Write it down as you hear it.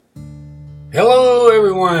Hello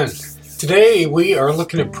everyone! Today we are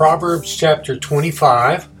looking at Proverbs chapter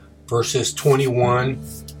 25, verses 21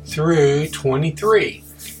 through 23.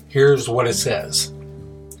 Here's what it says.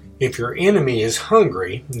 If your enemy is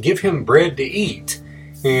hungry, give him bread to eat,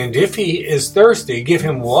 and if he is thirsty, give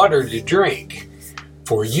him water to drink.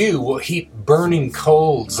 For you will heap burning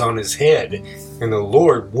coals on his head, and the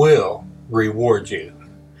Lord will reward you.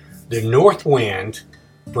 The north wind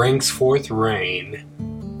brings forth rain,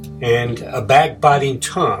 and a backbiting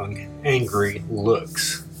tongue, angry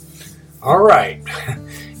looks. All right.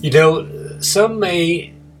 Some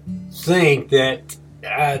may think that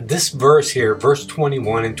this verse here, verse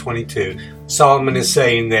 21 and 22, Solomon is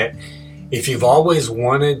saying that if you've always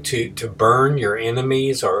wanted to burn your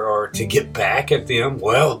enemies or to get back at them,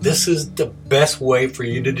 well, this is the best way for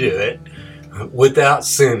you to do it without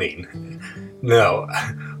sinning. No,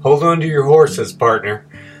 hold on to your horses, partner.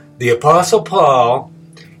 The Apostle Paul,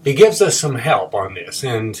 he gives us some help on this,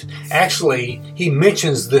 and actually he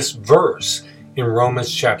mentions this verse in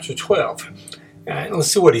Romans chapter 12. Let's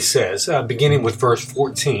see what he says, beginning with verse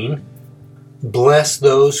 14. Bless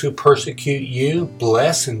those who persecute you,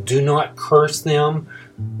 bless and do not curse them.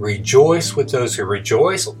 Rejoice with those who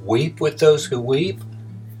rejoice, weep with those who weep.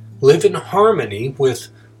 Live in harmony with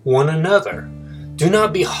one another. Do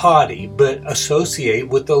not be haughty, but associate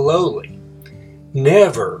with the lowly.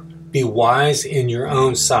 Never be wise in your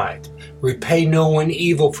own sight. Repay no one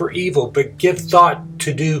evil for evil, but give thought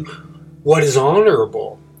to do what is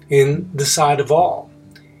honorable in the sight of all.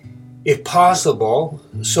 If possible,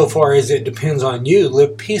 so far as it depends on you,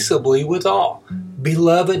 live peaceably with all.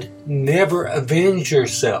 Beloved, never avenge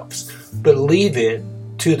yourselves, but leave it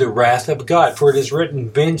to the wrath of God. For it is written,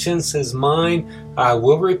 vengeance is mine, I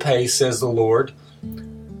will repay, says the Lord.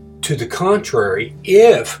 To the contrary,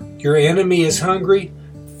 if your enemy is hungry,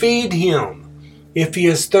 feed him. If he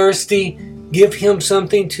is thirsty, give him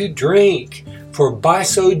something to drink. For by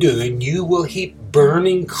so doing, you will heap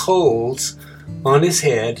burning coals on his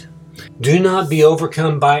head. Do not be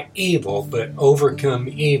overcome by evil, but overcome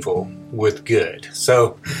evil with good.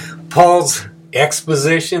 So, Paul's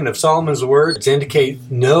exposition of Solomon's words indicate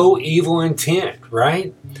no evil intent,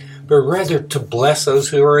 right? But rather to bless those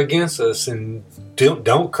who are against us and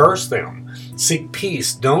don't curse them. Seek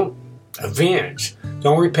peace. Don't avenge.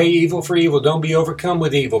 Don't repay evil for evil. Don't be overcome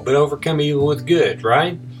with evil, but overcome evil with good,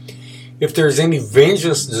 right? If there's any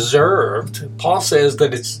vengeance deserved, Paul says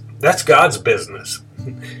that that's God's business.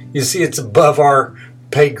 You see, it's above our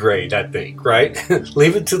pay grade, I think, right?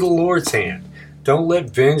 Leave it to the Lord's hand. Don't let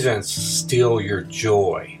vengeance steal your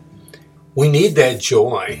joy. We need that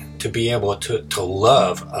joy to be able to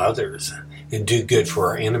love others and do good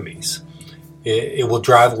for our enemies. It will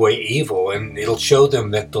drive away evil, and it'll show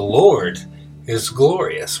them that the Lord is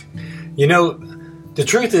glorious. The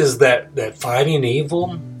truth is that fighting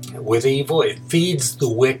evil with evil, it feeds the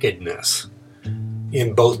wickedness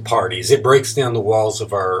in both parties. It breaks down the walls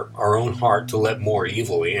of our own heart to let more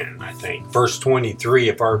evil in, I think. Verse 23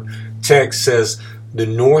 of our text says, the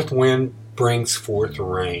north wind brings forth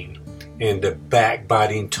rain, and the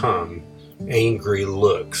backbiting tongue, angry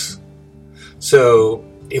looks. So,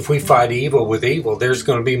 if we fight evil with evil, there's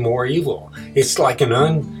going to be more evil. It's like an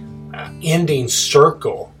unending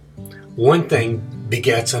circle. One thing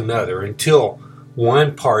begets another until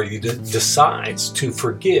one party decides to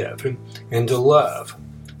forgive and to love.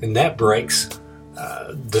 And that breaks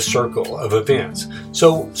the circle of events.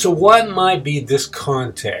 So what might be this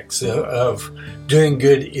context of doing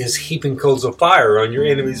good is heaping coals of fire on your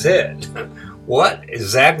enemy's head? What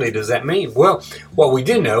exactly does that mean? Well, what we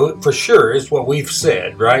do know for sure is what we've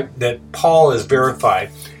said, right? That Paul has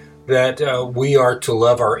verified that we are to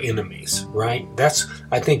love our enemies, right? That's,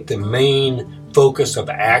 I think, the main focus of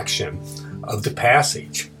action of the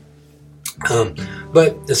passage.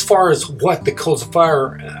 But as far as what the coals of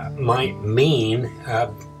fire might mean,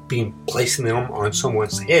 placing them on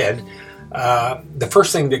someone's head, the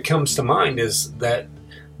first thing that comes to mind is that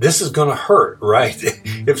this is going to hurt, right?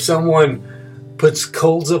 If someone puts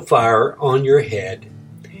coals of fire on your head,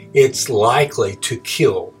 it's likely to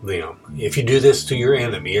kill them. If you do this to your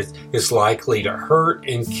enemy, it's likely to hurt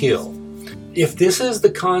and kill. If this is the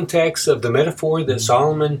context of the metaphor that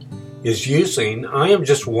Solomon is using, I am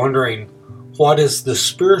just wondering, what is the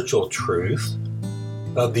spiritual truth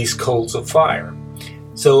of these coals of fire?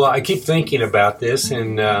 So I keep thinking about this,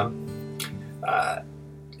 and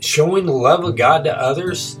showing the love of God to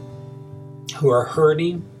others who are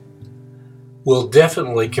hurting will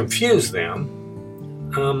definitely confuse them,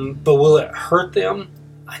 but will it hurt them?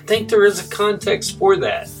 I think there is a context for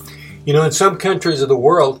that. In some countries of the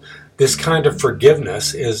world, this kind of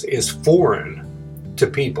forgiveness is foreign to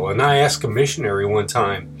people. And I asked a missionary one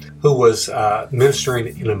time who was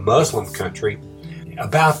ministering in a Muslim country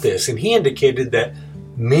about this, and he indicated that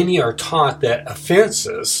many are taught that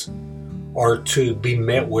offenses are to be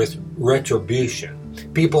met with retribution.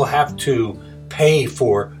 People have to pay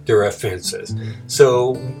for their offenses.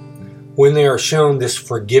 So when they are shown this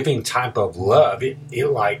forgiving type of love, it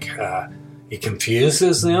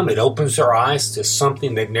confuses them. It opens their eyes to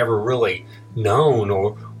something they've never really known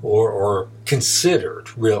or considered,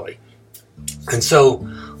 really. And so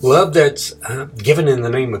love that's given in the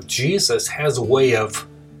name of Jesus has a way of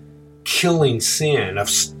killing sin,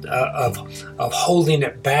 of holding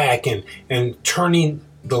it back and turning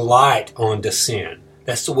the light onto sin.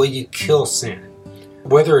 That's the way you kill sin.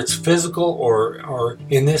 Whether it's physical or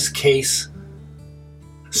in this case,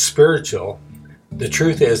 spiritual, the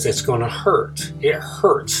truth is it's going to hurt. It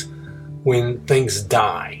hurts when things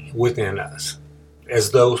die within us,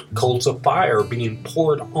 as though coals of fire are being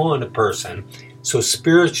poured on a person. So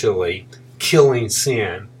spiritually, killing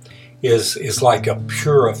sin is like a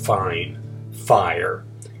purifying fire.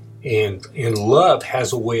 And love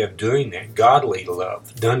has a way of doing that, godly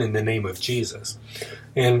love, done in the name of Jesus.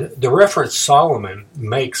 And the reference Solomon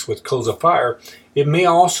makes with coals of fire, it may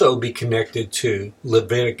also be connected to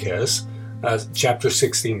Leviticus chapter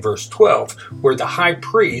 16, verse 12, where the high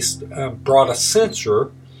priest brought a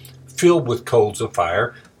censer filled with coals of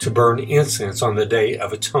fire to burn incense on the Day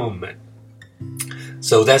of Atonement.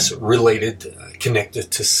 So that's related,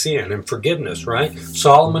 connected to sin and forgiveness, right?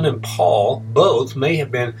 Solomon and Paul both may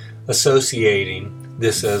have been associating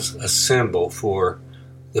this as a symbol for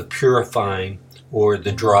the purifying or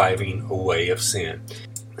the driving away of sin.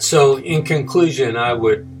 So in conclusion, I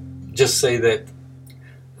would just say that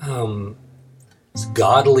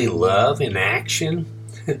godly love in action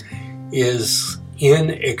is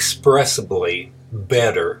inexpressibly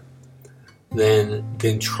better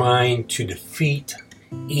than trying to defeat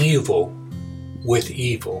evil with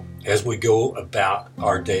evil as we go about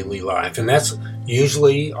our daily life. And that's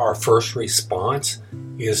usually our first response,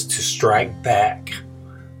 is to strike back.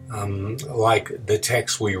 Like the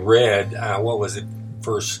text we read,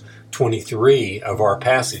 verse 23 of our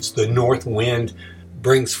passage, the north wind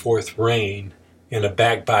brings forth rain, and a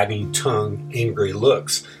backbiting tongue angry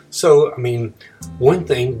looks. So, one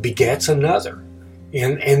thing begets another.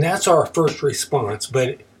 And that's our first response,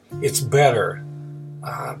 but it's better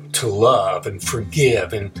to love and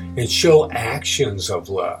forgive and show actions of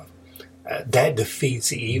love. That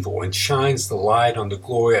defeats evil and shines the light on the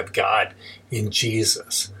glory of God in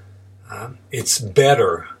Jesus. It's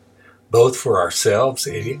better both for ourselves.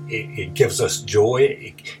 It gives us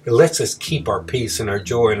joy. It lets us keep our peace and our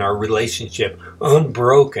joy and our relationship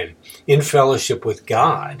unbroken in fellowship with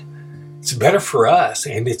God. It's better for us,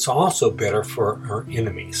 and it's also better for our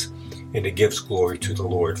enemies. And it gives glory to the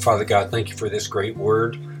Lord. Father God, thank you for this great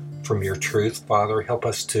word from your truth. Father, help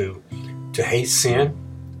us to hate sin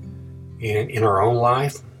in our own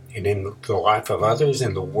life and in the life of others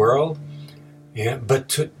in the world, but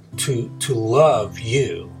to love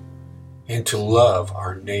you and to love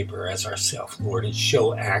our neighbor as ourselves, Lord, and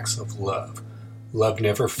show acts of love. Love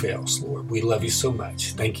never fails, Lord. We love you so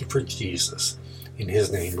much. Thank you for Jesus. In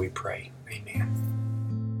his name we pray. Amen.